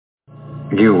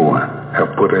You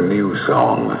have put a new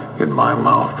song in my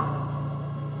mouth,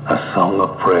 a song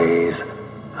of praise,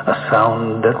 a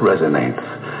sound that resonates,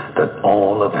 that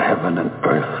all of heaven and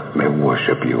earth may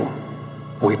worship you.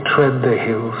 We tread the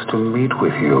hills to meet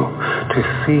with you, to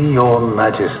see your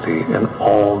majesty in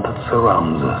all that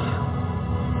surrounds us.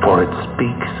 For it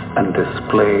speaks and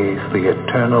displays the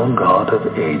eternal God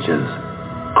of ages,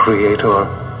 creator,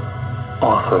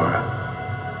 author,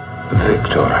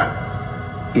 victor.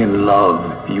 In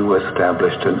love, you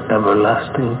established an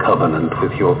everlasting covenant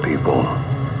with your people,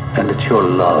 and it's your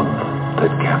love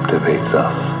that captivates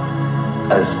us.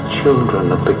 As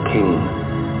children of the King,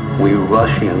 we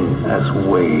rush in as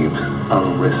waves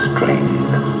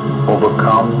unrestrained,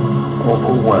 overcome,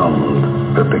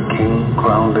 overwhelmed, that the King,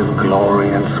 crowned in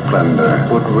glory and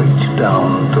splendor, would reach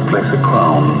down to place a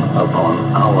crown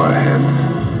upon our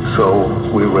heads. So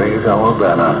we raise our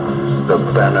banner, the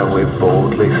banner we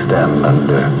boldly stand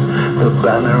under, the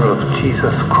banner of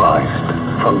Jesus Christ.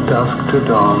 From dusk to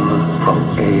dawn,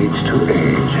 from age to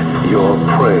age, your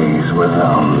praise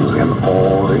resounds in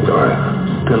all the earth.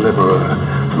 Deliverer,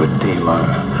 Redeemer,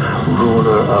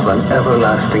 ruler of an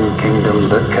everlasting kingdom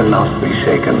that cannot be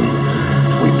shaken.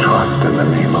 We trust in the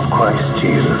name of Christ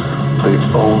Jesus, the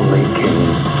only King,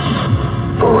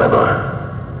 forever.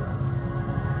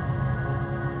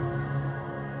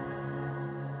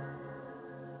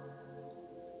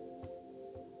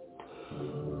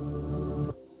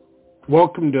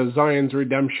 Welcome to Zion's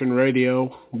Redemption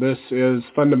Radio. This is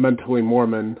Fundamentally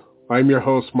Mormon. I'm your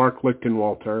host, Mark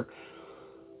Lichtenwalter.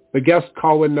 The guest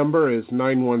call-in number is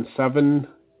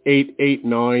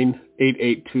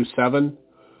 917-889-8827.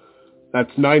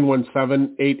 That's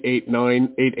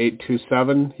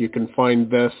 917-889-8827. You can find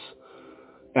this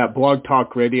at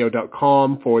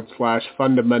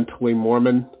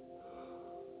blogtalkradio.com/fundamentallymormon.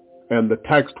 And the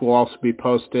text will also be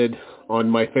posted on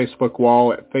my Facebook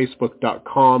wall at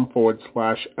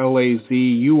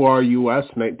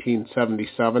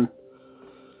facebook.com/LAZURUS1977.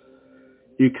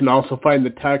 You can also find the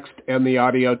text and the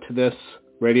audio to this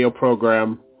radio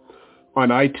program on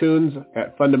iTunes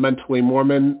at Fundamentally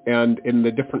Mormon and in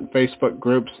the different Facebook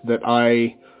groups that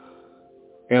I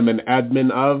am an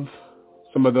admin of.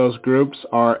 Some of those groups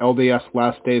are LDS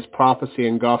Last Days Prophecy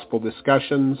and Gospel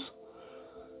Discussions,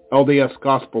 LDS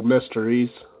Gospel Mysteries,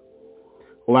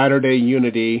 Latter-day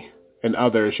Unity, and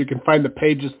others. You can find the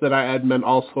pages that I admin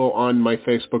also on my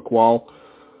Facebook wall.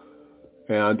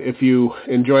 And if you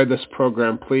enjoy this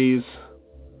program, please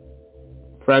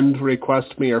friend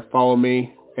request me or follow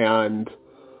me and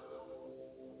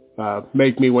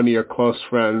make me one of your close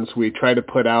friends. We try to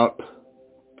put out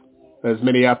as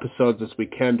many episodes as we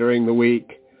can during the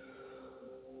week.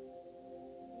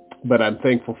 But I'm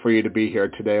thankful for you to be here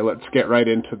today. Let's get right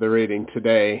into the reading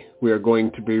today. We are going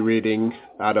to be reading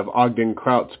out of Ogden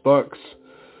Kraut's books.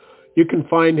 You can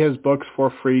find his books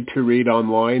for free to read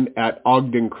online at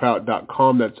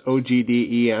ogdenkraut.com. That's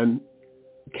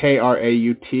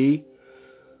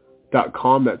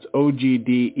OGDENKRAUT.com. That's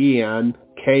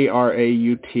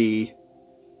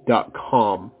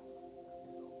OGDENKRAUT.com.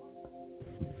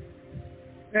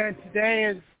 And today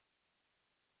is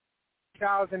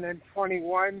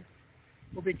 2021.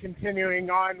 We'll be continuing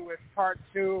on with part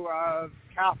 2 of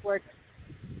Catholics.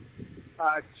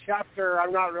 Chapter,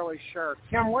 I'm not really sure.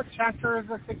 Kim, what chapter is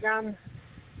this again?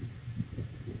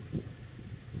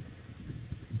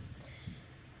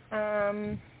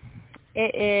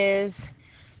 It is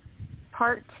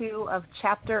part 2 of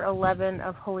chapter 11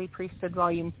 of Holy Priesthood,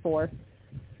 volume 4.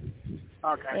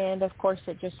 Okay. And of course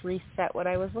it just reset what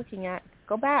I was looking at.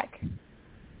 Go back.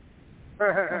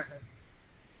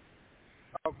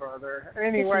 Oh, brother.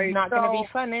 Anyway, this is not going to be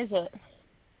fun, is it?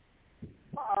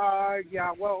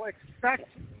 Yeah, well, expect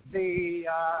the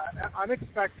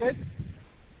unexpected.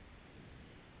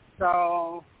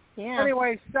 So, yeah.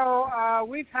 Anyway,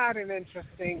 we've had an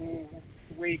interesting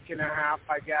week and a half,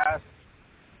 I guess.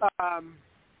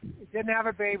 Didn't have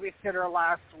a babysitter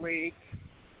last week.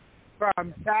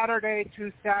 From Saturday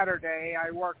to Saturday,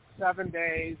 I worked 7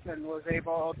 days and was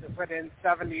able to put in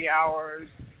 70 hours.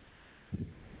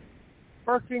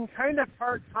 Working kind of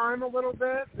part-time a little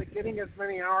bit, but getting as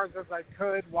many hours as I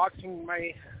could, watching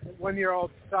my 1-year-old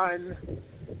son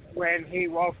when he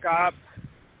woke up,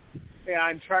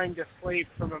 and trying to sleep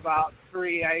from about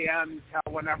 3 a.m.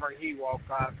 till whenever he woke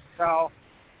up. So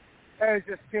it was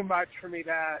just too much for me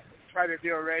to try to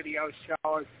do a radio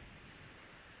show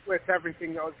with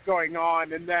everything that was going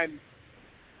on. And then,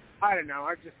 I don't know,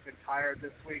 I've just been tired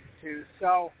this week too.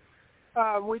 So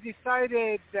we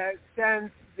decided that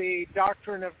since the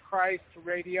Doctrine of Christ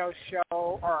radio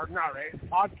show, or not radio,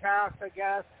 podcast, I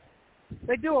guess,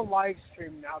 They do a live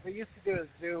stream now. They used to do a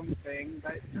Zoom thing,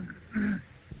 but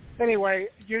anyway,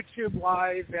 YouTube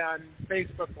Live and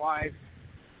Facebook Live.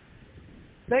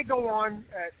 They go on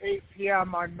at 8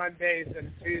 p.m. on Mondays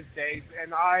and Tuesdays,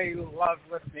 and I love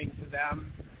listening to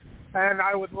them. And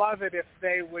I would love it if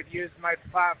they would use my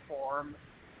platform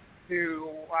to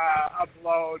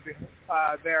upload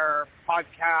their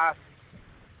podcast,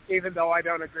 even though I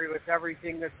don't agree with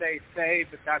everything that they say,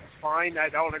 but that's fine. I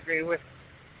don't agree with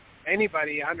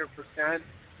anybody 100%.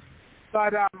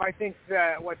 But I think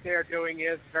that what they're doing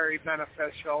is very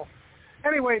beneficial.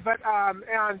 Anyway, but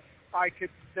and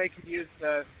they could use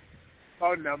the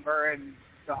phone number and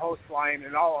the host line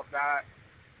and all of that.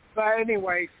 But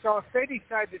anyway, so if they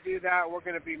decide to do that, we're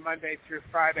going to be Monday through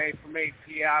Friday from 8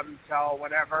 p.m. till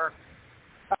whatever.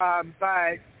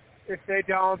 But if they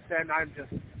don't, then I'm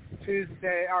just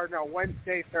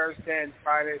Wednesday, Thursday, and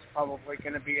Friday is probably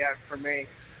going to be it for me.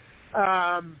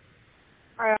 And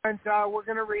we're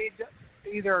going to read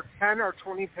either 10 or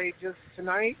 20 pages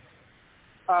tonight.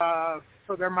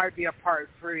 So there might be a part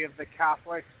 3 of the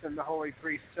Catholics and the Holy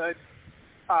Priesthood,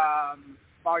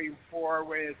 volume 4,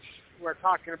 which we're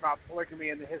talking about polygamy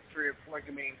and the history of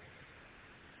polygamy.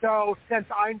 So since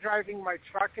I'm driving my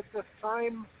truck at this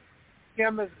time,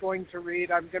 Kim is going to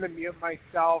read. I'm going to mute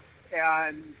myself,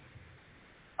 and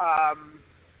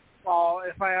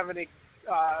if I have any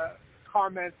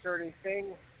comments or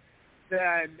anything,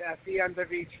 then at the end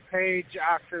of each page,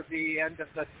 after the end of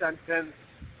the sentence,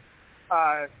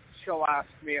 she'll ask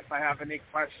me if I have any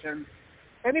questions.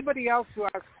 Anybody else who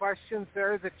has questions,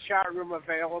 there is a chat room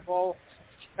available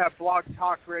at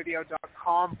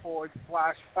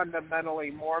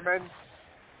blogtalkradio.com/fundamentally Mormon,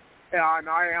 and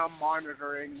I am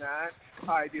monitoring that.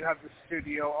 I do have the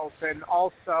studio open.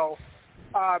 Also,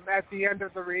 at the end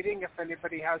of the reading, if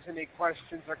anybody has any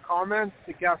questions or comments,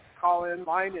 the guest call-in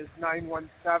line is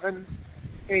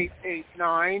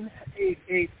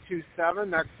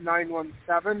 917-889-8827. That's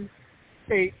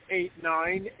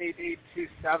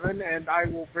 917-889-8827, and I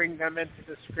will bring them into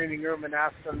the screening room and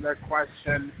ask them their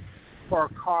question or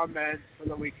comment so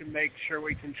that we can make sure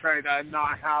we can try to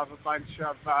not have a bunch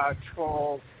of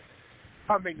trolls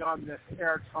coming on this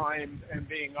airtime and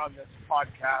being on this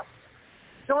podcast.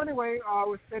 So anyway,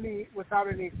 without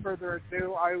any further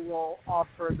ado, I will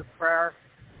offer the prayer,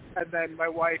 and then my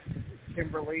wife,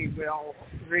 Kimberly, will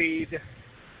read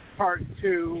part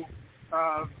 2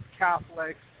 of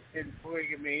Catholics in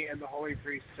Polygamy and the Holy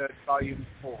Priesthood, Volume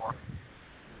 4.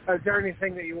 Is there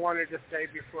anything that you wanted to say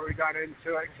before we got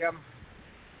into it, Kim?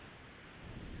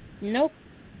 Nope.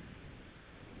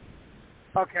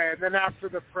 Okay, and then after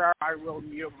the prayer, I will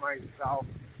mute myself,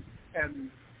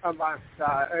 and until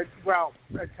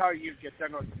you get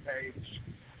done with the page.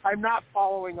 I'm not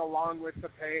following along with the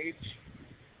page,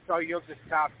 so you'll just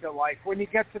have to, when you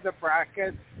get to the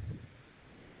brackets,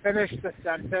 finish the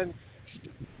sentence,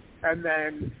 and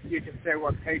then you can say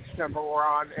what page number we're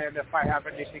on, and if I have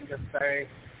anything to say,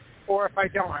 or if I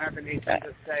don't have anything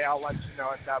to say, I'll let you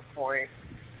know at that point.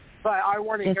 But I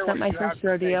want to hear what you have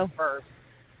to say first.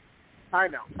 I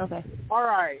know. Okay. All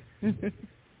right.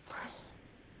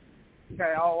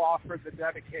 Okay, I'll offer the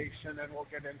dedication and we'll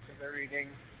get into the reading.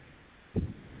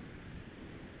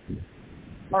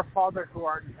 Our Father who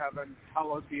art in heaven,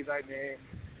 hallowed be thy name.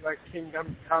 Thy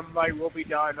kingdom come, thy will be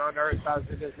done on earth as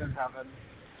it is in heaven.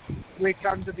 We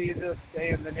come to thee this day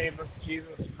in the name of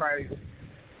Jesus Christ.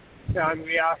 And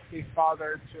we ask thee,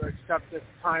 Father, to accept this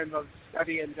time of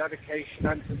study and dedication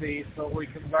unto thee so we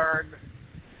can learn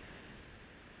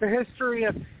the history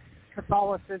of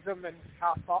Catholicism and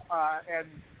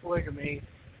polygamy.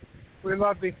 We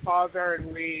love thee, Father,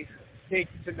 and we seek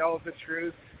to know the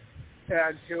truth.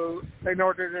 And in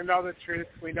order to know the truth,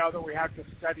 we know that we have to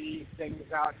study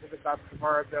things out to the best of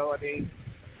our ability.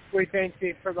 We thank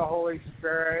thee for the Holy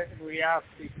Spirit, and we ask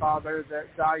thee, Father, that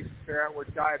thy Spirit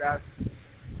would guide us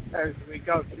as we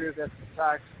go through this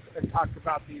text and talk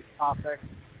about these topics.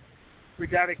 We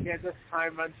dedicate this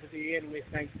time unto thee, and we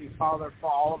thank thee, Father,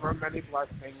 for all of our many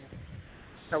blessings.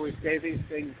 So we say these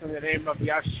things in the name of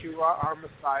Yeshua, our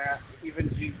Messiah, even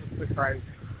Jesus the Christ.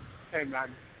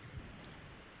 Amen.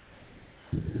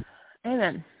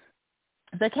 Amen.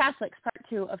 The Catholics, Part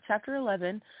 2 of Chapter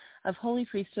 11 of Holy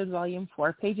Priesthood, Volume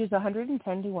 4, pages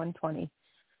 110 to 120.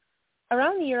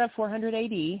 Around the year of 400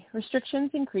 AD, restrictions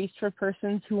increased for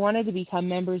persons who wanted to become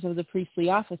members of the priestly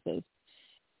offices.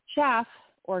 Schaff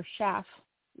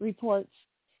reports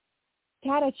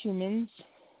catechumens,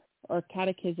 or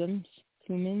catechisms,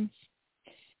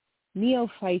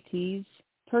 neophytes,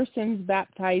 persons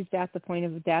baptized at the point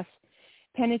of death,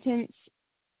 penitents,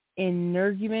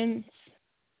 energumens,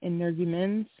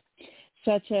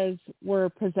 such as were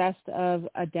possessed of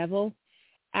a devil,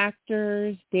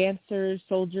 actors, dancers,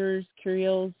 soldiers,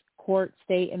 curials, court,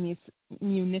 state, and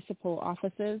municipal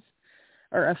offices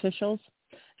or officials,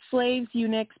 slaves,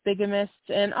 eunuchs, bigamists,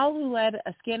 and all who led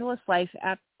a scandalous life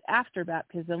after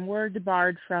baptism were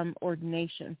debarred from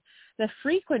ordination. The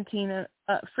frequenting,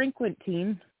 I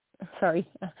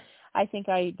think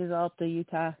I developed a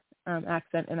Utah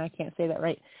accent and I can't say that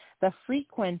right. The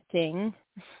frequenting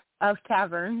of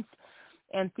taverns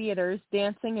and theaters,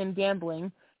 dancing and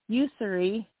gambling,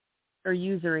 usury,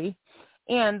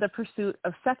 and the pursuit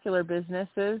of secular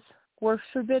businesses were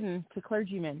forbidden to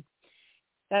clergymen.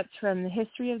 That's from the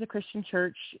History of the Christian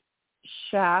Church,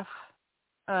 Schaff,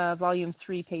 Volume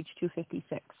 3, page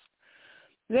 256.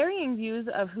 Varying views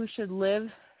of who should live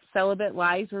celibate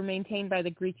lives were maintained by the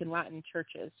Greek and Latin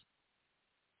churches.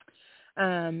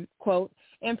 Quote,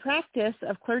 in practice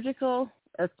of clerical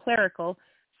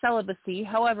celibacy,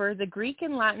 however, the Greek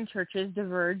and Latin churches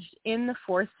diverged in the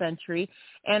 4th century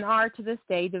and are to this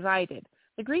day divided.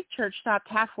 The Greek church stopped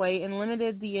halfway and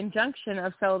limited the injunction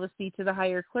of celibacy to the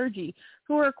higher clergy,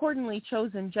 who were accordingly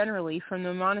chosen generally from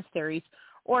the monasteries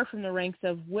or from the ranks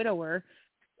of widower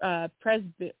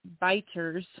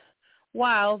presbyters,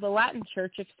 while the Latin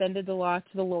church extended the law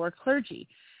to the lower clergy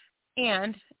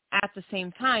and at the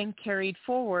same time carried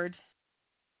forward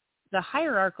the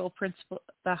hierarchical principle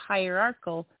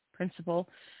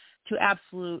to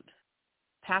absolute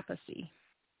papacy.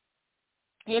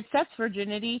 It sets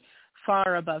virginity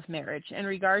far above marriage and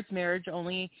regards marriage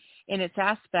only in its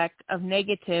aspect of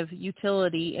negative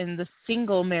utility in the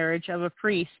single marriage of a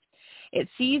priest. It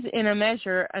sees in a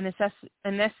measure oh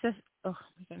my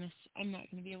goodness, I'm not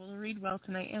going to be able to read well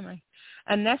tonight, am I?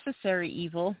 A necessary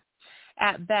evil,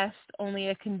 at best only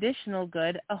a conditional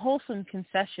good, a wholesome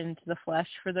concession to the flesh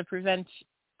for the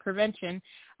prevention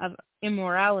of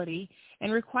immorality,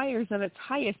 and requires of its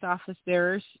highest office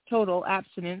bearers total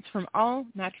abstinence from all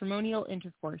matrimonial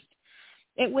intercourse.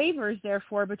 It wavers,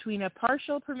 therefore, between a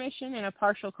partial permission and a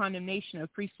partial condemnation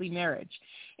of priestly marriage.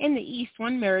 In the East,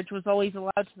 one marriage was always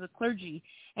allowed to the clergy,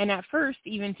 and at first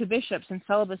even to bishops, and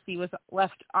celibacy was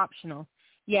left optional.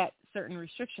 Yet certain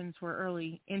restrictions were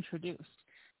early introduced,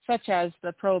 such as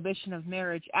the prohibition of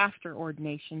marriage after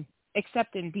ordination,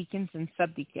 except in deacons and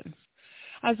subdeacons,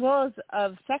 as well as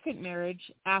of second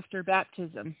marriage after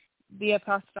baptism. The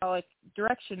apostolic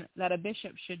direction that a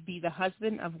bishop should be the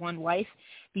husband of one wife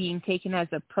being taken as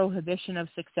a prohibition of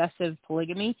successive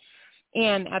polygamy,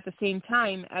 and at the same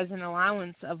time as an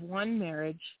allowance of one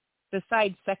marriage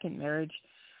besides second marriage.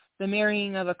 The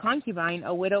marrying of a concubine,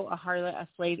 a widow, a harlot, a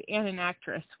slave, and an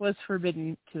actress was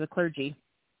forbidden to the clergy.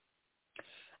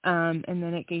 And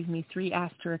then it gave me 3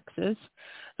 asterisks.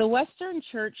 The Western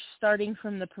Church, starting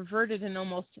from the perverted and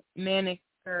almost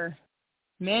Manichaean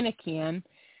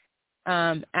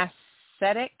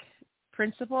ascetic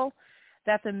principle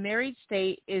that the married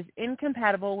state is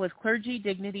incompatible with clergy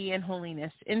dignity and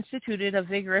holiness, instituted a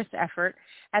vigorous effort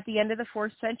at the end of the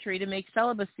 4th century to make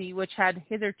celibacy, which had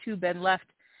hitherto been left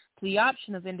to the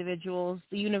option of individuals,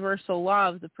 the universal law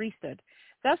of the priesthood,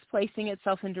 thus placing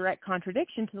itself in direct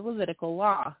contradiction to the Levitical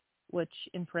law, which,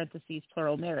 in parentheses,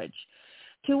 plural marriage,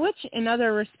 to which in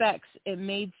other respects it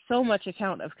made so much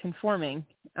account of conforming.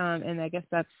 And I guess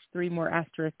that's 3 more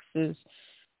asterisks, so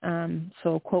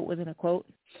a quote within a quote.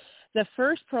 The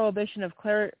first prohibition of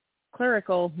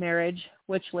clerical marriage,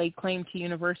 which laid claim to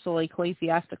universal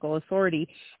ecclesiastical authority,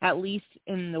 at least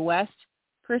in the West,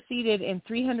 proceeded in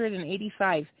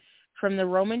 385 from the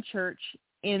Roman Church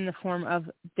in the form of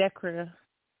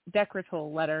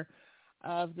decretal letter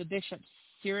of the bishop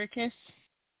Syricus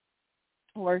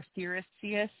or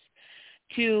Siricius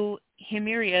to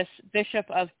Himerius, bishop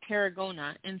of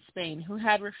Tarragona in Spain, who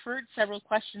had referred several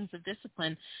questions of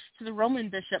discipline to the Roman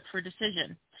bishop for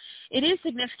decision. It is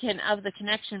significant of the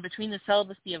connection between the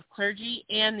celibacy of clergy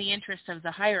and the interest of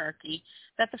the hierarchy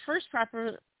that the first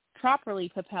properly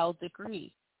papal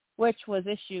decree, which was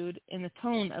issued in the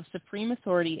tone of supreme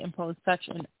authority, imposed such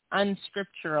an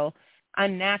unscriptural,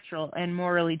 unnatural, and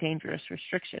morally dangerous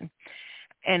restriction.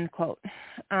 End quote.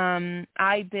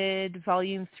 I bid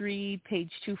volume 3,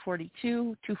 page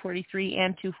 242, 243,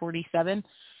 and 247.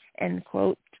 End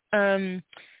quote.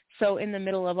 So in the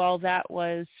middle of all that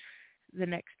was the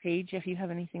next page, if you have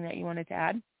anything that you wanted to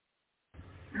add.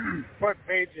 What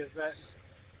page is that?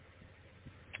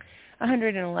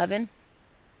 111.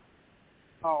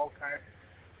 Oh, okay.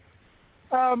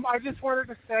 I just wanted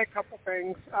to say a couple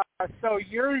things. So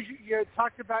you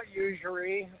talked about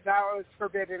usury. That was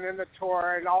forbidden in the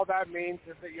Torah, and all that means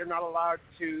is that you're not allowed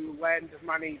to lend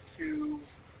money to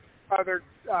other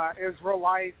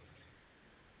Israelites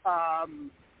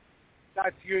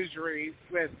that's usually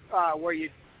with where you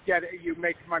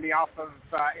make money off of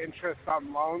interest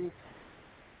on loans.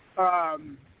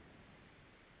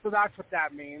 So that's what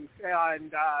that means,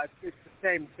 and it's the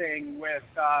same thing with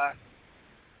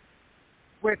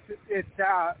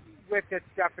its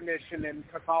definition in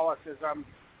Catholicism.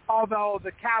 Although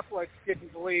the Catholics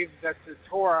didn't believe that the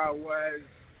Torah was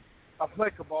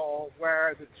applicable,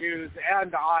 where the Jews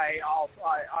and I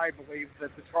believe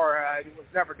that the Torah was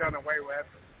never done away with.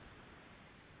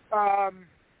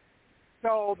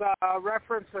 So the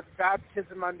reference with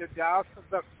baptism unto death,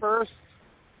 the first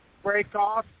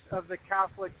break-offs of the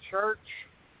Catholic Church,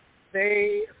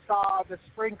 they saw the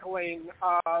sprinkling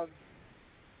of,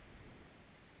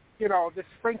 the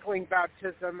sprinkling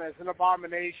baptism as an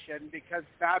abomination, because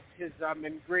baptism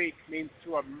in Greek means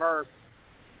to immerse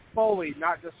fully,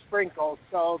 not just sprinkle.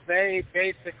 So they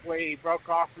basically broke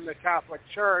off from the Catholic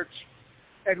Church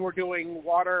and were doing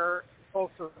water full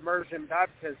submersion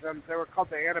baptisms. They were called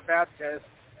the Anabaptists.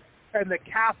 And the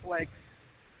Catholics,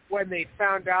 when they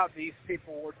found out these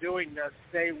people were doing this,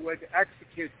 they would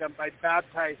execute them by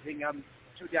baptizing them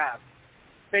to death,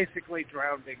 basically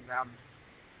drowning them.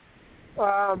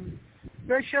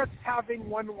 Bishops having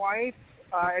one wife,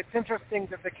 it's interesting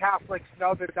that the Catholics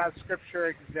know that scripture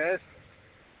exists,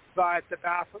 but the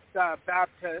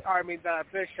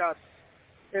bishops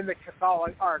in the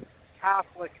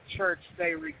Catholic Church,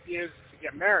 they refuse to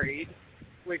get married,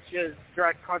 which is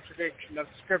direct contradiction of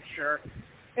scripture.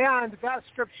 And that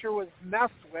scripture was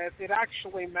messed with. It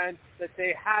actually meant that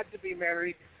they had to be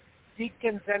married.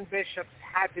 Deacons and bishops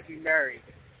had to be married,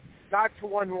 not to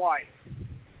one wife.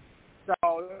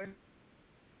 So it's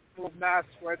a mess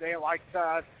where they like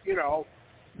to,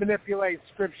 manipulate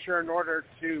scripture in order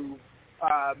to,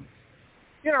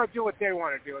 do what they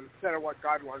want to do instead of what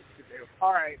God wants to do.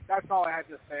 All right, that's all I had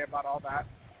to say about all that.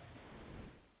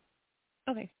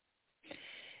 Okay.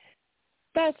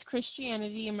 Thus,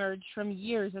 Christianity emerged from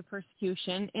years of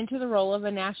persecution into the role of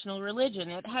a national religion.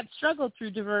 It had struggled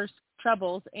through diverse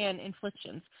troubles and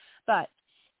inflictions, but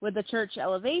with the church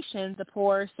elevation, the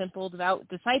poor, simple, devout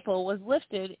disciple was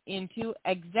lifted into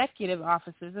executive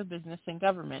offices of business and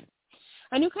government.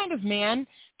 A new kind of man,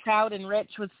 proud and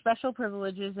rich with special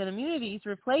privileges and immunities,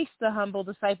 replaced the humble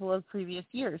disciple of previous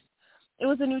years. It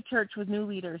was a new church with new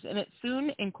leaders, and it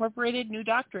soon incorporated new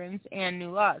doctrines and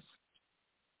new laws.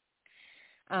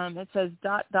 It says ...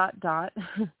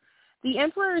 The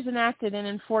emperors enacted and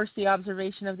enforced the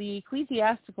observation of the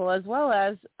ecclesiastical as well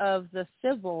as of the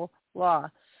civil law.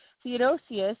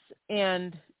 Theodosius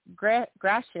and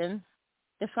Gratian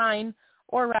define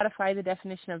or ratify the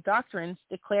definition of doctrines,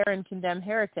 declare and condemn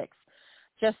heretics.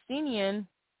 Justinian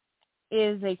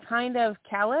is a kind of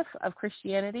caliph of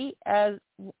Christianity, as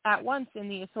at once in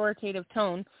the authoritative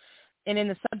tone and in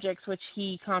the subjects which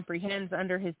he comprehends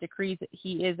under his decrees.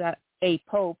 He is a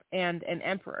pope and an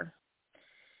emperor.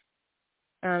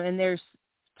 And there's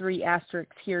 3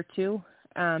 asterisks here too,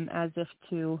 as if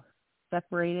to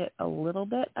separate it a little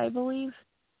bit, I believe,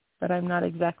 but I'm not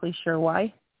exactly sure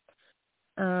why.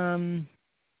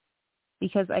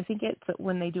 Because I think it's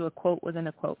when they do a quote within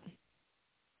a quote.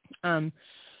 The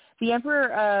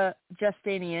Emperor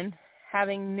Justinian,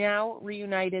 having now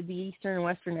reunited the Eastern and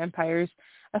Western empires,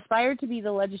 aspired to be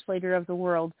the legislator of the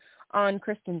world on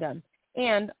Christendom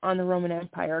and on the Roman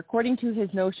Empire. According to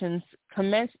his notions,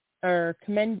 commensurate,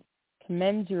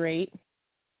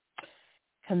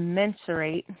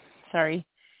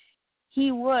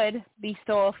 he would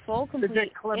bestow a full,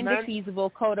 complete, indefeasible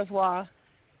code of law.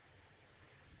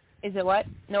 Is it what?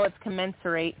 No, it's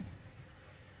commensurate.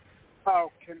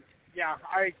 Oh,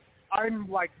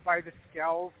 I'm like by the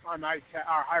scales on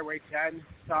Highway 10,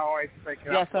 so it's breaking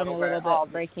up. Yes, I'm a little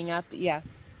bit breaking up. Yeah,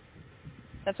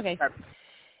 that's okay.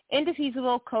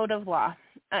 Indefeasible code of law,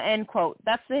 end quote.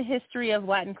 That's the History of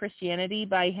Latin Christianity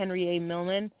by Henry A.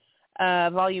 Milman,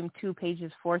 Volume 2,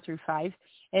 pages 4 through 5.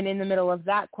 And in the middle of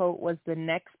that quote was the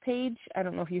next page. I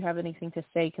don't know if you have anything to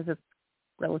say because it's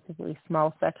a relatively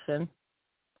small section.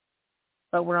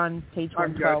 But we're on page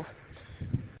 112.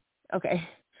 Okay.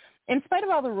 In spite of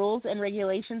all the rules and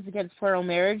regulations against plural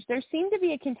marriage, there seemed to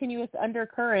be a continuous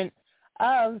undercurrent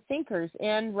of thinkers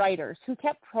and writers who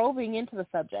kept probing into the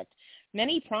subject.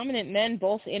 Many prominent men,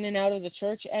 both in and out of the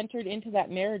church, entered into that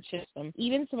marriage system.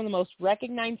 Even some of the most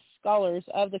recognized scholars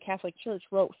of the Catholic Church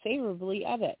wrote favorably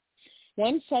of it.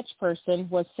 One such person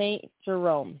was St.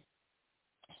 Jerome,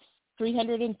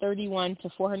 331 to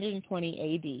 420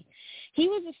 A.D. He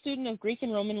was a student of Greek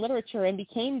and Roman literature and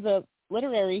became the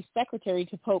literary secretary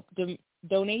to Pope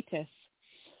Donatus.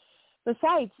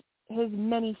 Besides his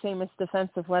many famous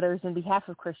defensive letters in behalf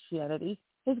of Christianity,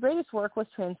 his greatest work was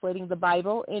translating the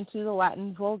Bible into the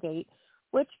Latin Vulgate,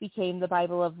 which became the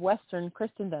Bible of Western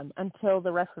Christendom until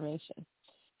the Reformation.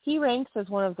 He ranks as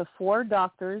one of the 4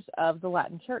 doctors of the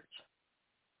Latin Church.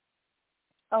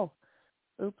 Oh,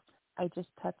 oops, I just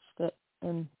touched it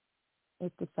and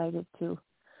it decided to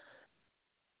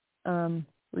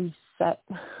reset.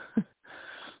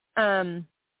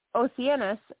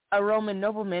 Oceanus, a Roman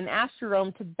nobleman, asked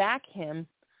Rome to back him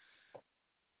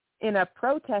in a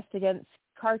protest against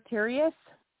Carterius,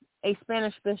 a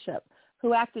Spanish bishop,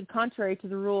 who acted contrary to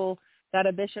the rule that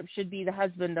a bishop should be the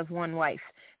husband of one wife.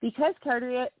 Because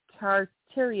Carterius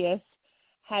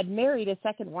had married a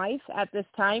second wife at this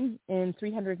time in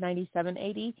 397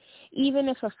 AD, even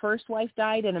if a first wife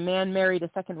died and a man married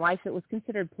a second wife, it was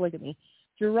considered polygamy.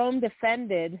 Jerome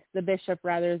defended the bishop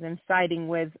rather than siding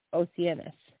with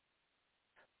Oceanus.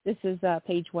 This is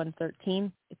page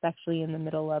 113. It's actually in the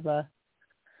middle of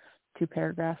 2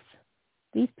 paragraphs.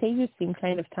 These pages seem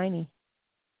kind of tiny.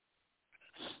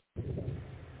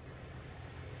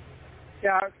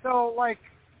 Yeah, so,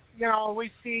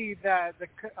 we see that the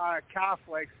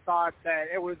Catholics thought that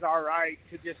it was all right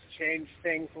to just change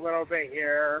things a little bit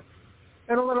here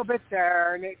and a little bit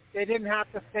there, and they didn't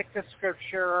have to stick to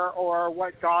Scripture or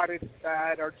what God had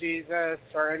said or Jesus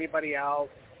or anybody else.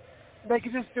 They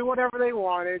could just do whatever they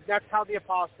wanted. That's how the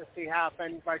apostasy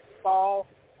happened, by small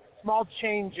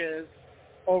changes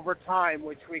over time,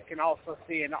 which we can also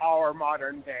see in our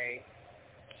modern day.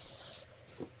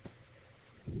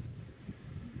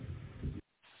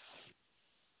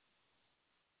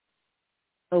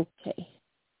 Okay.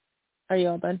 Are you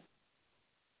all done?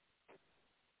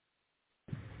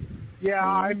 Yeah,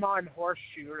 I'm on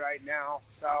Horseshoe right now,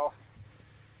 so.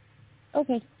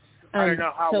 Okay. I don't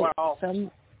know how well.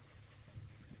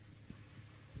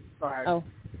 Go ahead. Oh,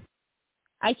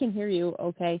 I can hear you.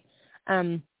 Okay.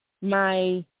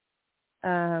 My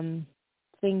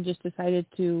thing just decided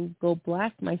to go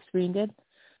black. My screen did,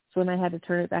 so then I had to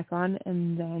turn it back on,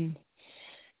 and then,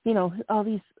 all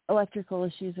these electrical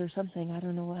issues or something. I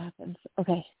don't know what happens.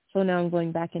 Okay, so now I'm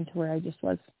going back into where I just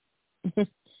was.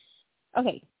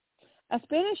 Okay. A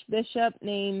Spanish bishop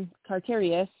named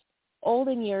Carterius, old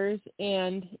in years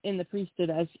and in the priesthood,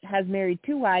 has married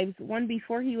 2 wives, one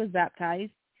before he was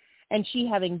baptized, and she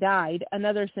having died,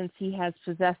 another since he has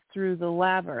possessed through the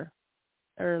laver.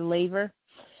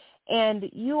 And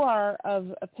you are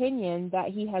of opinion that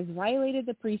he has violated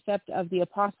the precept of the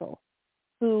apostle,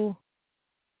 who,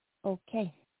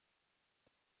 okay,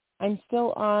 I'm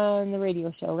still on the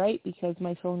radio show, right? Because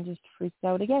my phone just freaked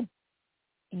out again.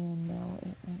 And now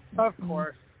of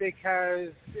course, because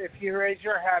if you raise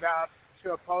your head up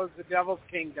to oppose the devil's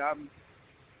kingdom,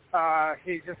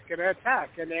 he's just going to attack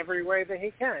in every way that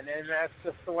he can. And that's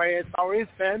just the way it's always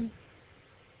been.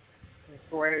 It's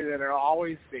the way that it'll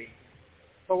always be.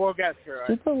 But we'll get through it.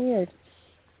 Super weird.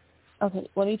 Okay,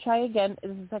 let me try again.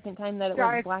 This is the second time that it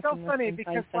went black. Yeah, it's so funny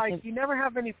because, you never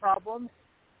have any problems.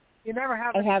 You never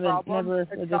have any problems never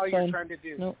until you're trying to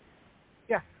do. Nope.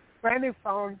 Yeah, brand new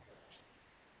phone.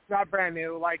 Not brand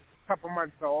new, like a couple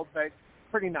months old, but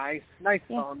pretty nice. Nice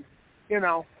phone.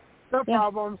 No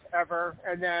problems ever.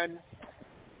 And then,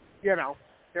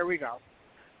 here we go.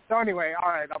 So anyway, all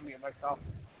right, I'll mute myself.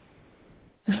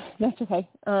 That's okay.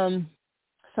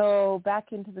 So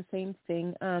back into the same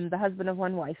thing, the husband of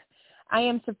one wife. I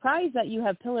am surprised that you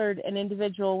have pillared an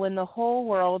individual when the whole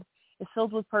world is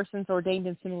filled with persons ordained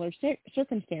in similar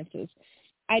circumstances.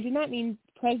 I do not mean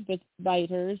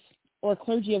presbyters or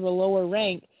clergy of a lower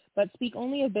rank, but speak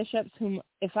only of bishops whom,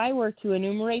 if I were to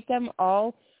enumerate them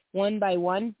all one by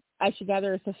one, I should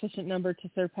gather a sufficient number to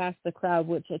surpass the crowd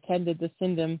which attended the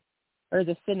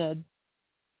synod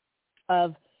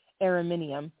of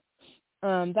Ariminum.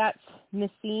 That's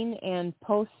Nicene and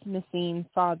post-Nicene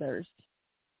Fathers,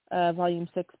 Volume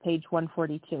 6, page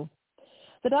 142.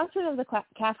 The doctrine of the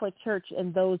Catholic Church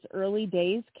in those early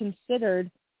days considered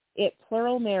it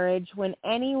plural marriage when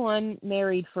anyone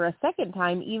married for a second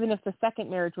time, even if the second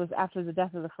marriage was after the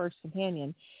death of the first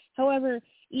companion. However,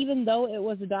 even though it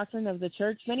was a doctrine of the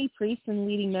Church, many priests and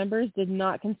leading members did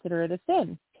not consider it a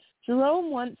sin.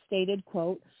 Jerome once stated,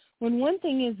 quote, "When one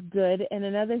thing is good and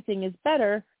another thing is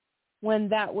better, when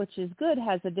that which is good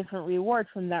has a different reward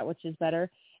from that which is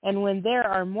better, and when there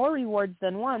are more rewards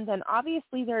than one, then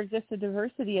obviously there exists a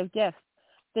diversity of gifts.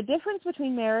 The difference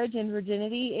between marriage and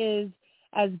virginity is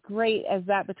as great as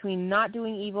that between not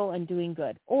doing evil and doing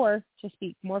good, or, to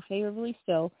speak more favorably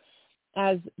still,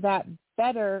 as that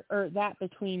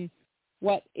between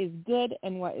what is good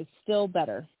and what is still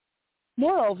better.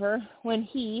 Moreover, when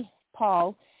he,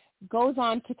 Paul, goes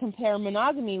on to compare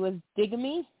monogamy with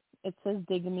bigamy, it says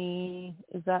bigamy,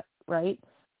 is that right?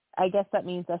 I guess that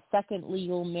means a second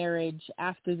legal marriage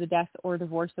after the death or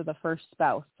divorce of the first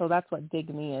spouse. So that's what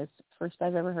digamy is. First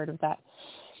I've ever heard of that.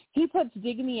 He puts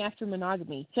digamy after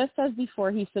monogamy, just as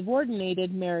before he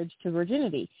subordinated marriage to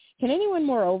virginity. Can anyone,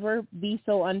 moreover, be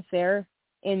so unfair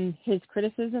in his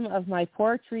criticism of my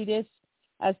poor treatise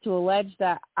as to allege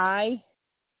that I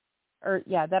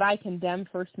condemn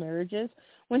first marriages,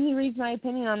 when he reads my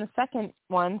opinion on the second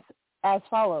ones as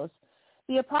follows?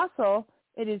 The apostle,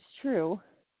 it is true,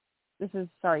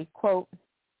 quote,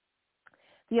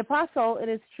 the apostle, it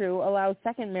is true, allows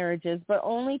second marriages, but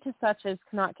only to such as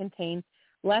cannot contain,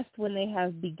 lest when they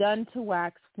have begun to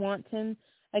wax wanton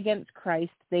against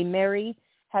Christ, they marry,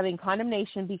 having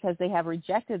condemnation because they have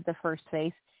rejected the first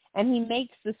faith, and he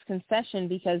makes this concession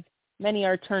because many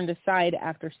are turned aside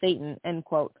after Satan, end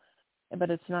quote. But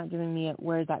it's not giving me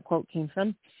where that quote came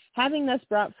from. Having thus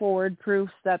brought forward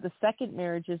proofs that the second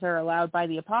marriages are allowed by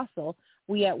the apostle,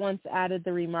 we at once added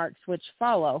the remarks which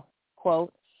follow,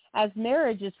 quote, as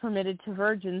marriage is permitted to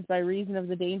virgins by reason of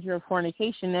the danger of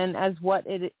fornication, and as what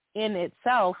it in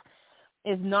itself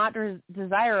is not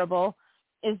desirable,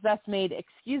 is thus made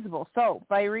excusable. So,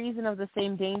 by reason of the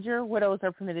same danger, widows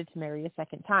are permitted to marry a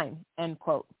second time, end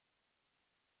quote.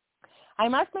 I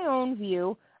mark my own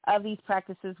view of these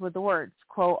practices with the words,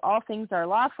 quote, all things are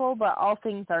lawful, but all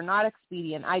things are not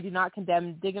expedient. I do not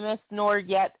condemn digamists, nor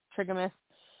yet trigamists,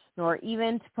 nor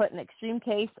even, to put an extreme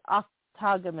case,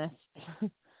 autogamists.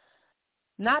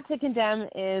 Not to condemn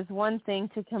is one thing,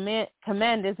 to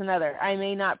commend is another. I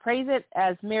may not praise it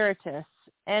as meritorious,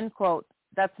 end quote.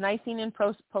 That's Nicene and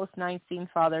Post-Nicene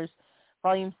Fathers,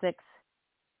 Volume 6,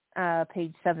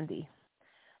 page 70.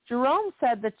 Jerome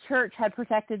said the church had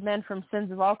protected men from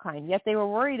sins of all kinds, yet they were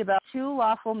worried about 2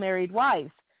 lawful married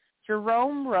wives.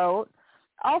 Jerome wrote,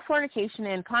 all fornication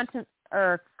and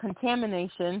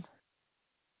contamination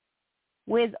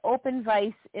with open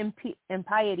vice,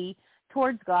 impiety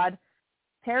towards God,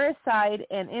 parricide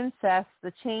and incest,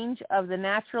 the change of the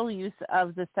natural use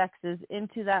of the sexes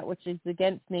into that which is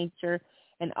against nature,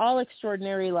 and all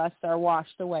extraordinary lusts are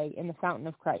washed away in the fountain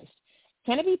of Christ.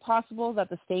 Can it be possible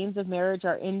that the stains of marriage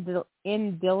are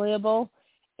indelible,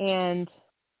 and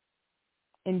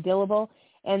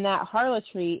that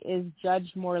harlotry is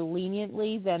judged more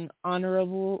leniently than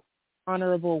honorable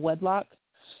wedlock?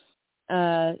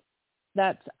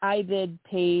 That's IBID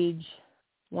page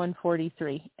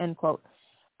 143, end quote.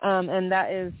 And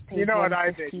that is page 115. You know what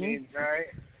IBID means, right?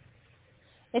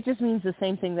 It just means the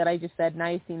same thing that I just said,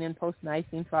 Nicene and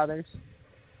Post-Nicene Fathers.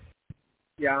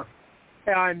 Yeah.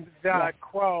 And the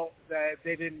quote that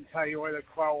they didn't tell you where the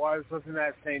quote was, wasn't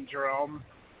that St. Jerome?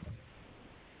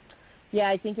 Yeah,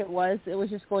 I think it was. It was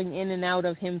just going in and out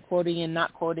of him quoting and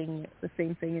not quoting the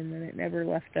same thing, and then it never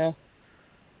left a...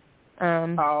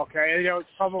 okay. You know, it's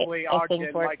probably Ogden,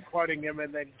 like quoting him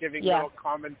and then giving a little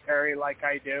commentary like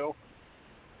I do.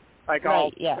 Like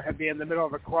I'll be in the middle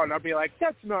of a quote and I'll be like,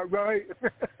 that's not right.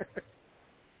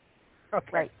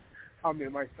 Okay. Right. I'll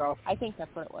mute myself. I think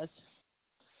that's what it was.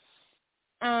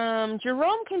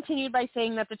 Jerome continued by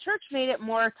saying that the church made it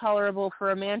more tolerable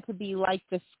for a man to be like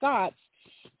the Scots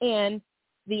and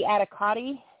the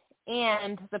Atticati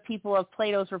and the people of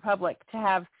Plato's Republic, to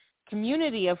have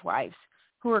community of wives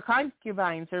who were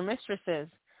concubines or mistresses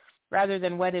rather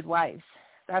than wedded wives.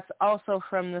 That's also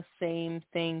from the same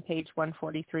thing, page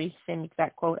 143, same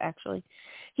exact quote, actually.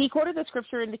 He quoted the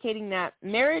scripture indicating that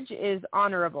marriage is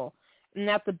honorable and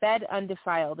that the bed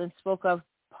undefiled, and spoke of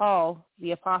Paul,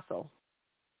 the apostle.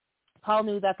 Paul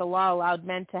knew that the law allowed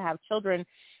men to have children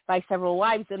by several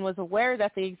wives, and was aware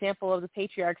that the example of the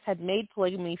patriarchs had made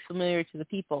polygamy familiar to the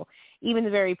people. Even the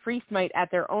very priests might, at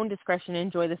their own discretion,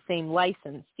 enjoy the same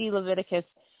license. See Leviticus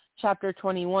chapter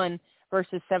 21,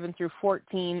 verses 7 through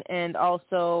 14, and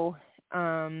also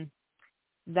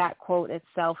that quote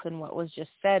itself and what was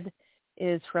just said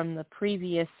is from the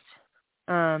previous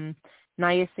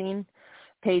Nicene,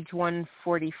 page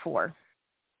 144.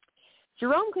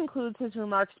 Jerome concludes his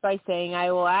remarks by saying,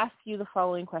 I will ask you the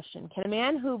following question. Can a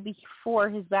man who before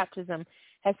his baptism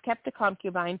has kept a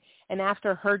concubine and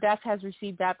after her death has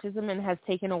received baptism and has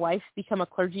taken a wife become a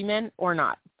clergyman or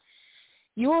not?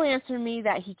 You will answer me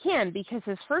that he can, because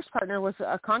his first partner was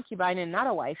a concubine and not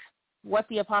a wife. What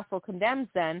the apostle condemns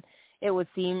then, it would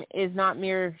seem, is not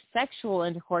mere sexual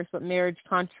intercourse, but marriage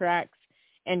contracts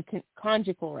and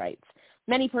conjugal rights.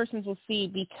 Many persons will see,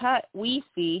 because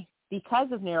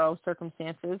of narrow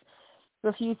circumstances,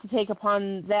 refuse to take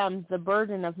upon them the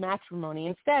burden of matrimony.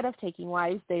 Instead of taking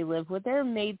wives, they live with their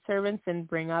maidservants and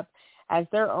bring up as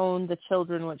their own the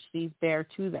children which these bear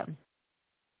to them.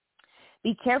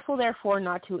 Be careful, therefore,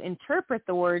 not to interpret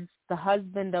the words, the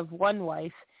husband of one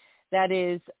wife, that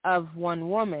is of one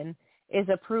woman, is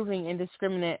approving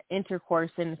indiscriminate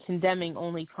intercourse and condemning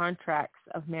only contracts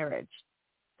of marriage.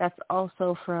 That's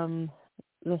also from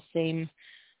the same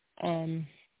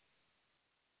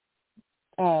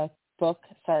book,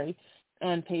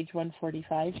 on page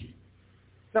 145.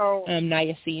 So,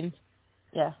 Nicene.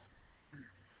 Yeah.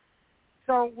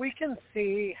 So we can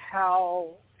see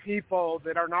how people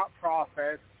that are not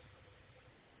prophets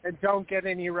and don't get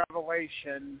any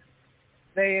revelation,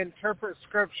 they interpret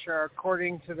Scripture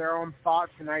according to their own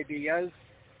thoughts and ideas,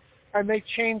 and they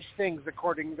change things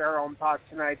according to their own thoughts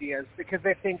and ideas because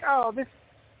they think, oh, this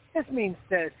means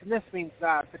this and this means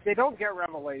that, but they don't get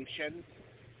revelation,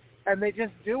 and they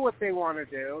just do what they want to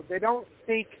do. They don't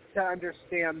seek to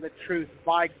understand the truth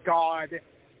by God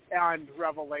and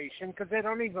revelation because they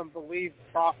don't even believe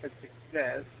prophets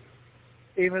exist,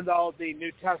 even though the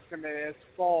New Testament is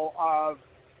full of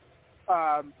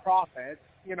prophets.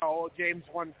 You know, James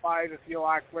 1:5, if you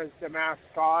lack wisdom, ask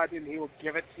God and he will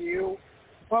give it to you.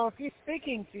 Well, if he's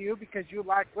speaking to you because you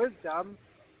lack wisdom,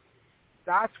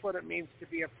 that's what it means to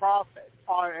be a prophet.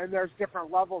 And there's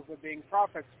different levels of being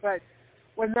prophets. But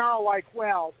when they're all like,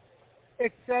 well,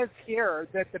 it says here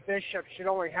that the bishop should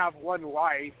only have one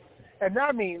wife, and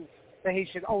that means that he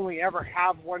should only ever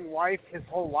have one wife his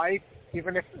whole life,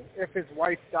 even if his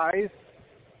wife dies.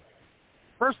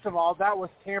 First of all, that was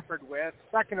tampered with.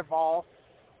 Second of all,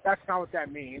 that's not what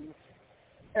that means.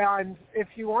 And if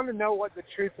you want to know what the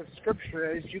truth of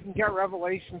Scripture is, you can get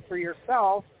revelation for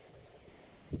yourself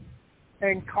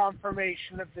and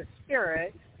confirmation of the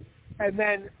Spirit. And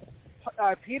then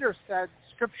Peter said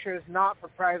Scripture is not for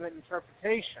private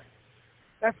interpretation.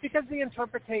 That's because the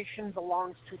interpretation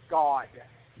belongs to God.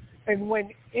 And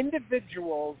when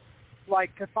individuals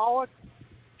like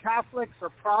Catholics or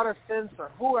Protestants or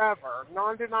whoever,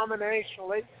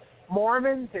 non-denominational,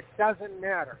 Mormons, it doesn't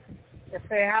matter. If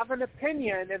they have an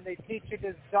opinion and they teach it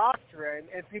as doctrine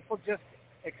and people just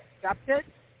accept it,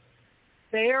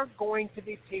 they are going to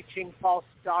be teaching false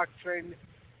doctrine.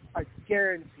 I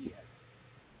guarantee it.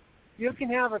 You can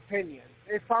have opinions.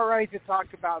 It's all right to talk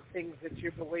about things that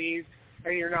you believe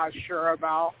and you're not sure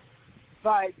about,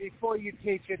 but before you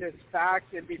teach it as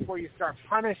fact and before you start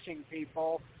punishing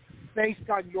people based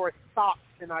on your thoughts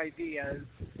and ideas,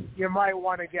 you might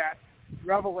want to get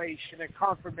revelation and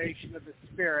confirmation of the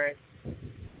Spirit,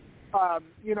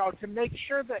 to make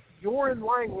sure that you're in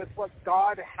line with what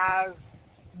God has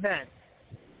meant.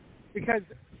 Because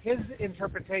his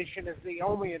interpretation is the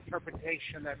only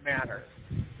interpretation that matters.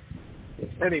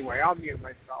 Anyway, I'll mute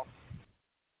myself.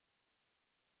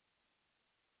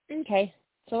 Okay.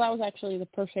 So that was actually the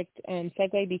perfect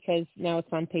segue because now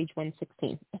it's on page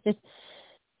 116.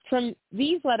 From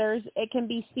these letters, it can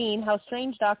be seen how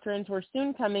strange doctrines were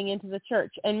soon coming into the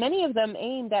church, and many of them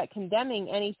aimed at condemning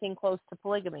anything close to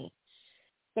polygamy.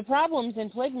 The problems in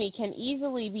polygamy can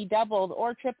easily be doubled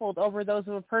or tripled over those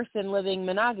of a person living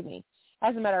monogamy.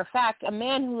 As a matter of fact, a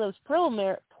man who lives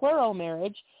plural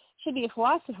marriage should be a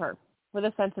philosopher with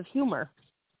a sense of humor.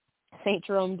 St.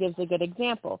 Jerome gives a good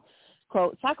example.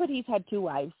 Quote, Socrates had two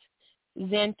wives,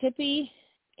 Xanthippe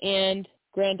and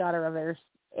granddaughter of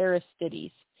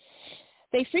Aristides.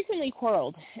 They frequently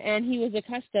quarreled, and he was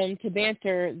accustomed to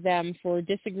banter them for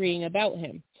disagreeing about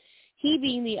him. He,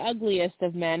 being the ugliest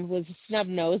of men, was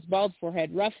snub-nosed, bald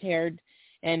forehead, rough-haired,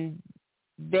 and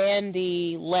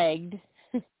bandy-legged.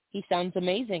 He sounds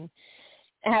amazing.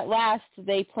 At last,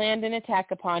 they planned an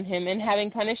attack upon him, and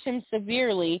having punished him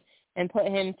severely and put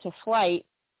him to flight,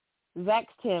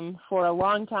 vexed him for a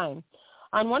long time.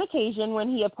 On one occasion, when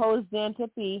he opposed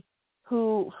Xanthippe,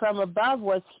 who from above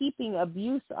was heaping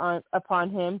abuse upon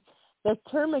him, the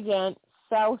termagant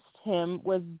soused him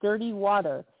with dirty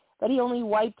water, but he only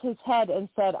wiped his head and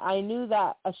said, I knew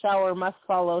that a shower must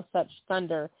follow such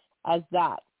thunder as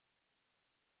that.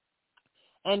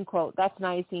 End quote. That's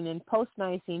Nicene and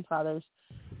Post-Nicene Fathers,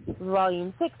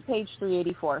 Volume 6, page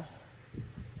 384.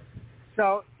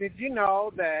 So, did you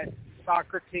know that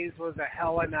Socrates was a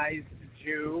Hellenized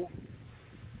Jew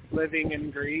living in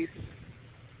Greece?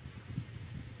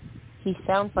 He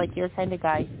sounds like your kind of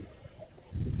guy.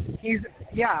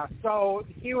 So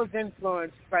he was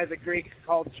influenced by the Greek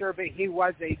culture, but he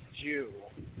was a Jew.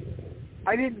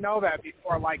 I didn't know that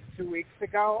before like 2 weeks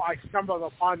ago. I stumbled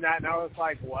upon that and I was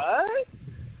like, what?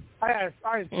 I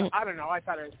don't know. I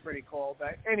thought it was pretty cool.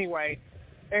 But anyway,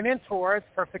 and in Torah, it's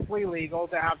perfectly legal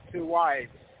to have two wives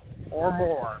or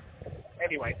more.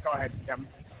 Anyway, go ahead, Tim.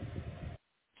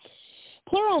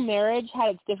 Plural marriage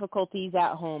had its difficulties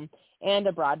at home and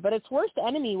abroad, but its worst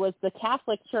enemy was the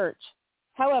Catholic Church.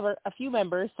 However, a few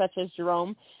members, such as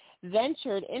Jerome,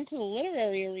 ventured into the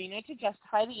literary arena to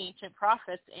justify the ancient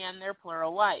prophets and their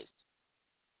plural wives.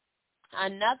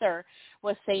 Another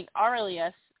was St.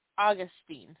 Aurelius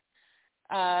Augustine,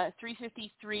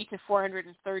 353 to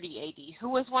 430 AD, who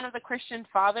was one of the Christian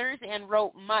fathers and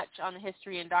wrote much on the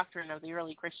history and doctrine of the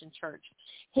early Christian church.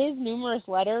 His numerous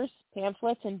letters,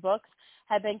 pamphlets, and books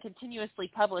have been continuously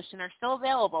published and are still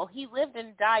available. He lived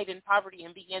and died in poverty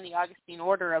and began the Augustine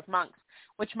order of monks,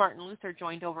 which Martin Luther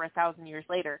joined over 1,000 years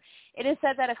later. It is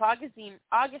said that if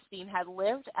Augustine had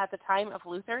lived at the time of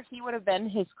Luther, he would have been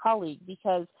his colleague,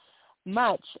 because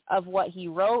much of what he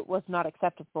wrote was not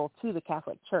acceptable to the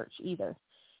Catholic Church either.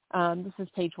 This is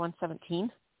page 117.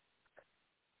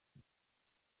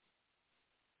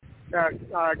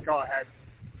 Go ahead.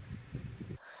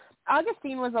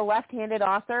 Augustine was a left-handed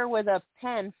author with a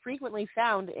pen frequently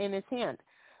found in his hand.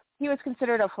 He was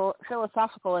considered a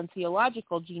philosophical and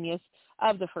theological genius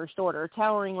of the first order,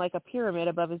 towering like a pyramid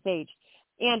above his age,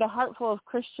 and a heart full of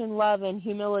Christian love and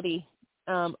humility,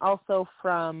 also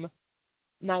from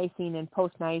Nicene and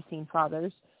post-Nicene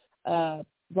Fathers,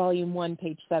 Volume 1,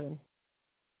 page 7.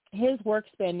 His work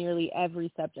spanned nearly every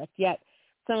subject, yet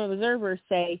some observers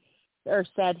said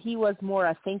he was more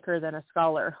a thinker than a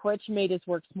scholar, which made his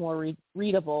works more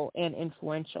readable and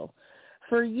influential.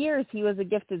 For years, he was a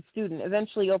gifted student,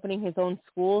 eventually opening his own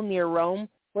school near Rome,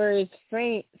 where his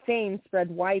fame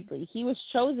spread widely. He was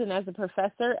chosen as a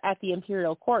professor at the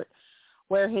imperial court,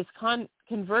 where his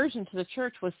conversion to the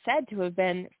church was said to have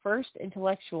been first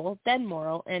intellectual, then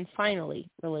moral, and finally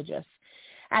religious.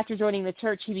 After joining the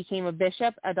church, he became a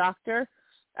bishop, a doctor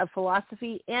of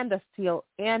philosophy, and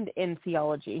in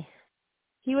theology.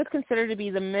 He was considered to be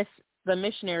the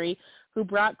missionary who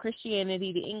brought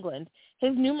Christianity to England.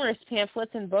 His numerous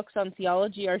pamphlets and books on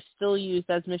theology are still used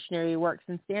as missionary works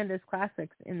and stand as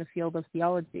classics in the field of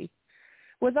theology.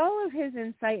 With all of his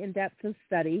insight and depth of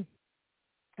study,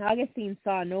 Augustine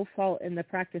saw no fault in the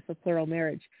practice of plural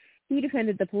marriage. He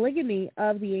defended the polygamy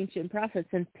of the ancient prophets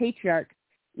and patriarchs,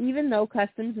 even though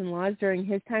customs and laws during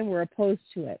his time were opposed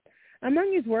to it.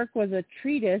 Among his work was a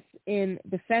treatise in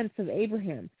defense of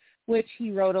Abraham, which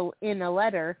he wrote in a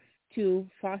letter to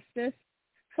Faustus.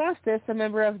 Faustus, a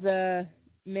member of the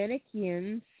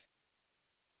Manichaeans,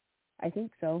 an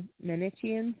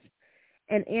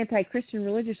anti-Christian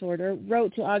religious order,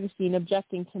 wrote to Augustine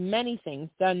objecting to many things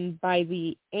done by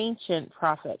the ancient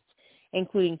prophets,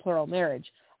 including plural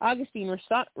marriage. Augustine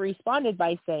responded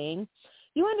by saying,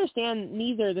 "You understand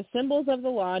neither the symbols of the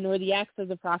law nor the acts of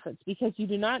the prophets, because you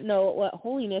do not know what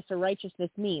holiness or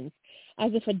righteousness means,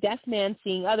 as if a deaf man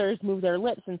seeing others move their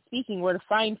lips and speaking were to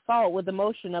find fault with the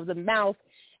motion of the mouth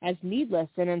as needless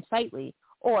and unsightly,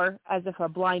 or as if a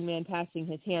blind man passing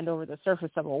his hand over the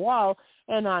surface of a wall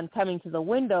and on coming to the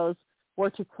windows were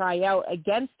to cry out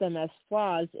against them as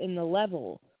flaws in the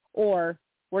level, or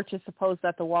were to suppose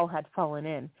that the wall had fallen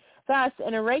in. Thus,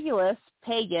 an irregulous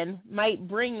pagan might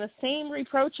bring the same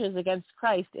reproaches against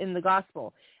Christ in the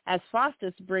gospel as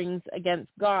Faustus brings against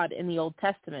God in the Old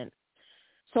Testament.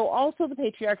 So also the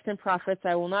patriarchs and prophets,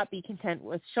 I will not be content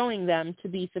with showing them to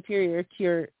be superior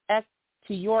to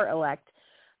your elect,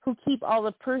 who keep all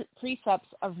the precepts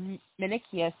of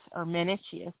Manichaeus,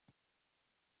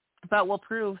 but will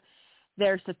prove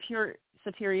their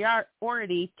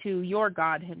superiority to your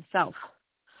God himself.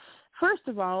 First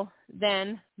of all,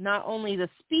 then, not only the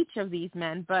speech of these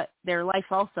men, but their life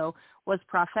also was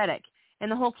prophetic,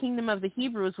 and the whole kingdom of the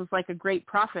Hebrews was like a great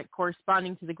prophet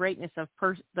corresponding to the greatness of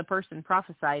the person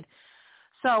prophesied.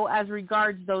 So, as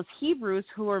regards those Hebrews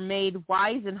who were made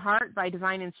wise in heart by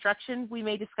divine instruction, we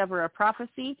may discover a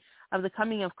prophecy of the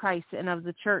coming of Christ and of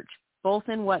the church, both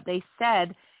in what they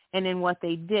said and in what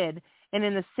they did, and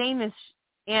the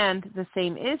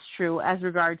same is true as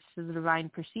regards to the divine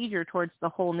procedure towards the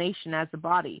whole nation as a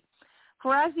body.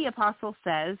 For as the apostle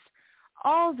says,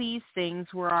 all these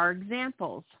things were our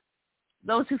examples.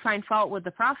 Those who find fault with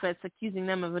the prophets, accusing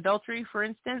them of adultery, for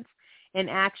instance, and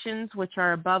actions which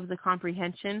are above the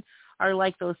comprehension, are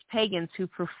like those pagans who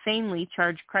profanely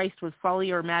charge Christ with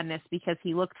folly or madness because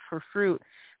he looked for fruit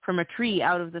from a tree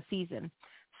out of the season.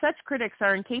 Such critics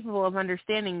are incapable of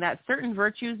understanding that certain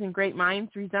virtues in great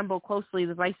minds resemble closely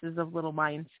the vices of little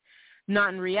minds,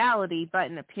 not in reality, but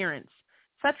in appearance.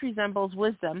 Such resembles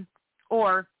wisdom,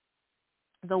 or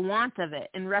the want of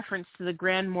it, in reference to the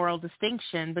grand moral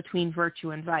distinction between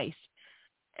virtue and vice."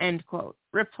 End quote.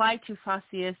 Reply to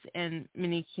Faustus and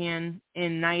Manichaean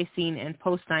in Nicene and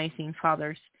post-Nicene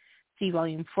Fathers. See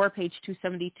Volume 4, page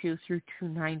 272 through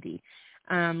 290.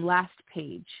 Last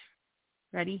page.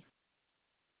 Ready?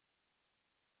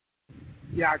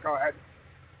 Yeah, go ahead.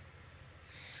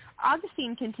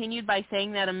 Augustine continued by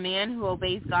saying that a man who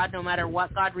obeys God no matter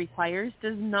what God requires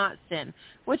does not sin,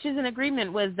 which is in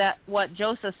agreement with what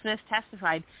Joseph Smith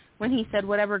testified when he said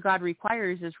whatever God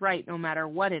requires is right no matter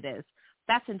what it is.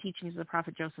 That's in Teachings of the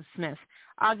Prophet Joseph Smith.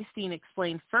 Augustine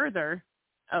explained further,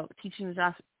 Teachings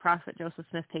of the Prophet Joseph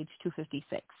Smith, page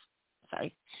 256.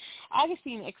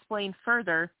 Augustine explained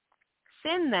further,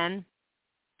 sin then,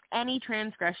 any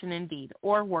transgression in deed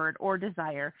or word or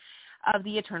desire of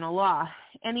the eternal law.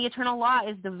 And the eternal law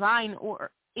is the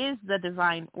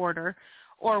divine order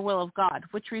or will of God,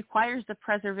 which requires the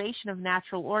preservation of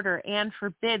natural order and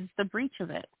forbids the breach of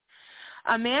it.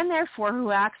 A man, therefore,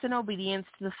 who acts in obedience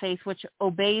to the faith which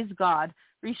obeys God,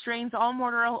 restrains all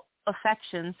mortal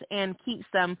affections and keeps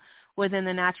them within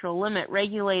the natural limit,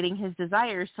 regulating his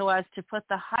desires so as to put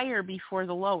the higher before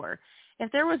the lower.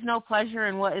 If there was no pleasure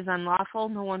in what is unlawful,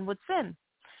 no one would sin.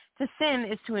 To sin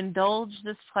is to indulge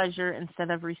this pleasure instead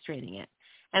of restraining it.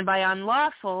 And by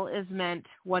unlawful is meant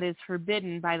what is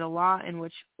forbidden by the law, in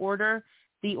which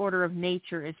the order of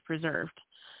nature is preserved.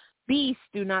 Beasts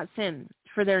do not sin,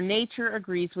 for their nature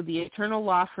agrees with the eternal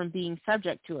law from being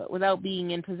subject to it, without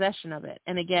being in possession of it.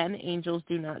 And again, angels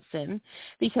do not sin,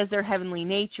 because their heavenly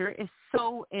nature is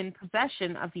so in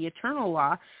possession of the eternal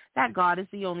law that God is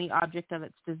the only object of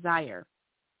its desire.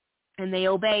 And they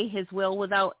obey his will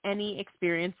without any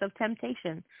experience of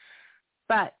temptation.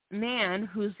 But man,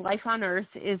 whose life on earth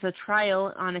is a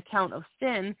trial on account of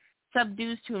sin,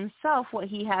 subdues to himself what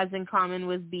he has in common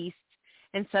with beasts,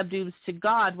 and subdues to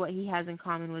God what he has in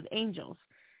common with angels,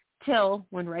 till,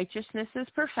 when righteousness is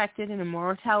perfected and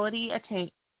immorality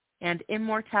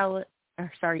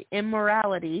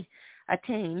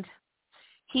attained,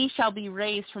 he shall be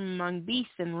raised from among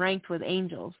beasts and ranked with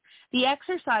angels. The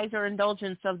exercise or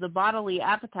indulgence of the bodily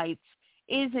appetites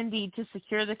is indeed to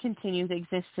secure the continued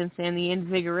existence and the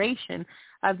invigoration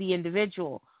of the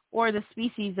individual, or the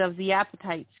species of the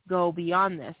appetites go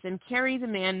beyond this and carry the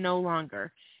man no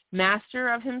longer.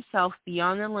 Master of himself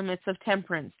beyond the limits of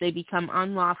temperance, they become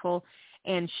unlawful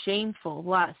and shameful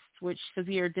lusts, which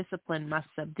severe discipline must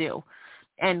subdue.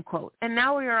 End quote. And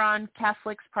now we are on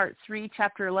Catholics Part 3,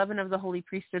 Chapter 11 of the Holy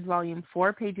Priesthood, Volume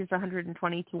 4, pages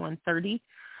 120 to 130.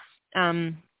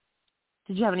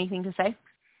 Did you have anything to say?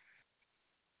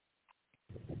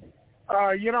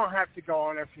 You don't have to go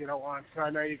on if you don't want to. I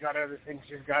know you got other things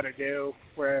you've got to do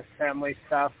with family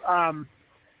stuff.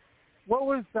 What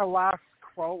was the last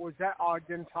quote? Was that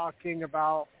Ogden talking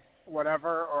about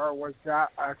whatever, or was that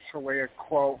actually a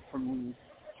quote from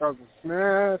Joseph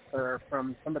Smith or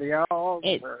from somebody else?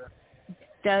 It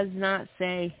does not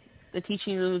say. The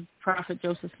Teaching of the Prophet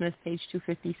Joseph Smith, page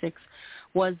 256,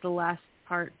 was the last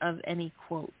part of any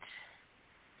quote.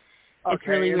 Okay, it's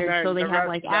really weird. So they have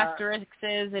like that... asterisks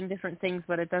and different things,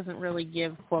 but it doesn't really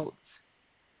give quotes.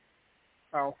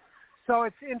 Oh. So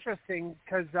it's interesting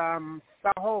because the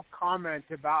whole comment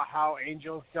about how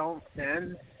angels don't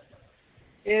sin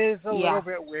is a little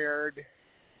bit weird,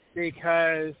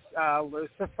 because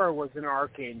Lucifer was an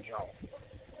archangel.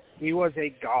 He was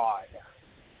a god.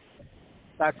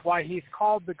 That's why he's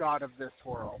called the god of this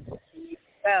world. He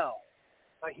fell,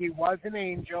 but he was an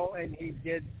angel and he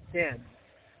did sin.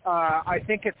 I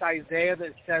think it's Isaiah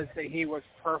that says that he was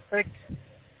perfect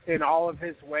in all of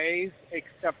his ways,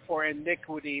 except for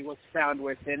iniquity was found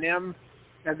within him,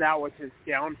 and that was his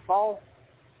downfall.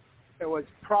 It was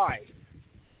pride.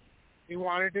 He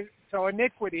wanted to. So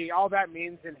iniquity, all that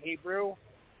means in Hebrew,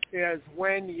 is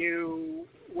when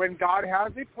God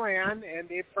has a plan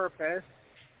and a purpose,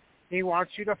 he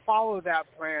wants you to follow that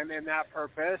plan and that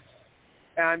purpose.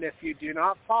 And if you do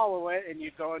not follow it and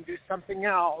you go and do something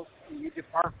else, and you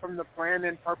depart from the plan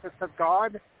and purpose of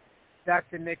God, that's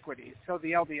iniquity. So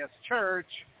the LDS Church,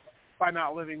 by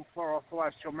not living plural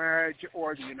celestial marriage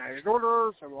or the United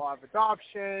Orders or the law of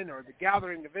adoption or the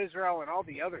gathering of Israel and all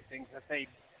the other things that they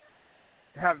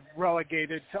have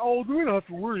relegated to, we don't have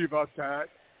to worry about that.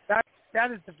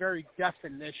 That is the very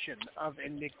definition of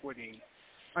iniquity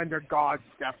under God's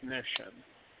definition.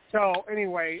 So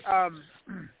anyway,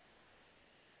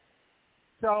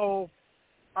 so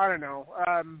I don't know.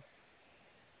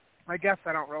 I guess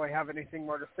I don't really have anything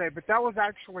more to say, but that was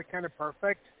actually kind of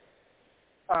perfect.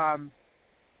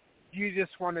 You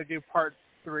just want to do part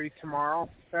 3 tomorrow,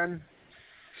 then?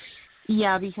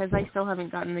 Yeah, because I still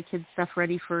haven't gotten the kids' stuff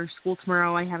ready for school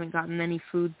tomorrow. I haven't gotten any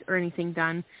food or anything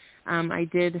done. I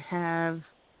did have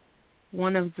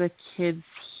one of the kids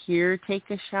here take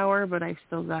a shower, but I've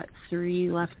still got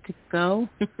 3 left to go.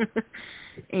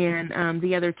 And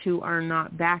the other 2 are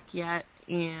not back yet.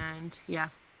 And, yeah,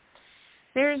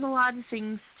 there's a lot of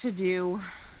things to do.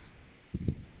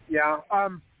 Yeah.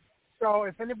 So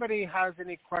if anybody has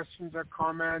any questions or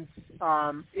comments,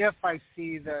 if I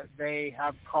see that they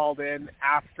have called in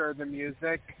after the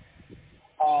music,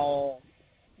 I'll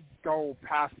go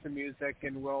past the music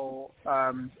and we'll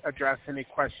address any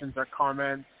questions or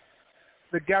comments.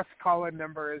 The guest call-in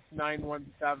number is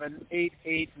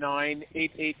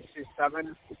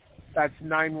 917-889-8827. That's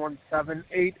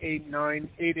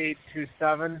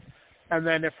 917-889-8827. And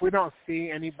then if we don't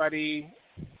see anybody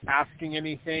asking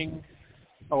anything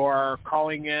or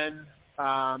calling in,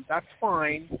 that's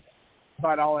fine,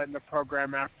 but I'll end the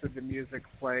program after the music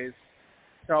plays.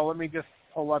 So let me just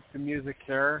pull up the music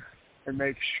here and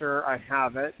make sure I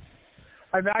have it.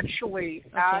 I'm actually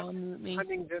at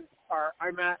Huntington, or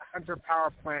I'm at Hunter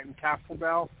Power Plant in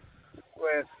Castledale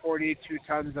with 42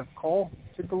 tons of coal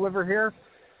to deliver here.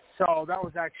 So that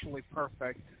was actually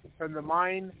perfect. From the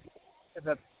mine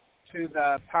to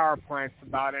the power plant's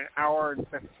about an hour and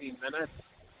 15 minutes.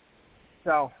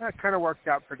 So that kind of worked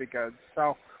out pretty good.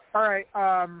 So, all right.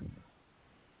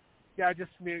 Yeah,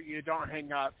 just mute you. Don't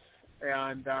hang up.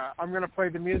 And I'm going to play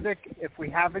the music. If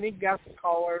we have any guest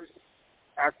callers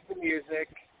after the music,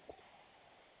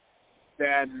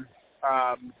 then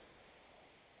I'll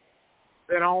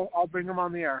bring them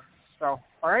on the air. So,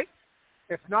 all right.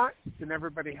 If not, then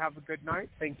everybody have a good night.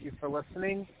 Thank you for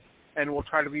listening. And we'll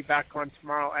try to be back on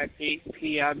tomorrow at 8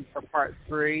 p.m. for Part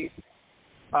 3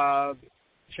 of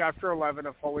Chapter 11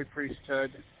 of Holy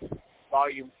Priesthood,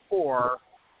 Volume 4,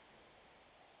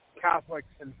 Catholics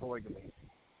and Polygamy.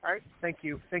 All right, thank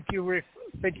you. Thank you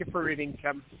for reading,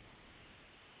 Kim.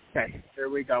 Okay, here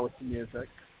we go with the music.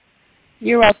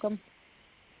 You're welcome.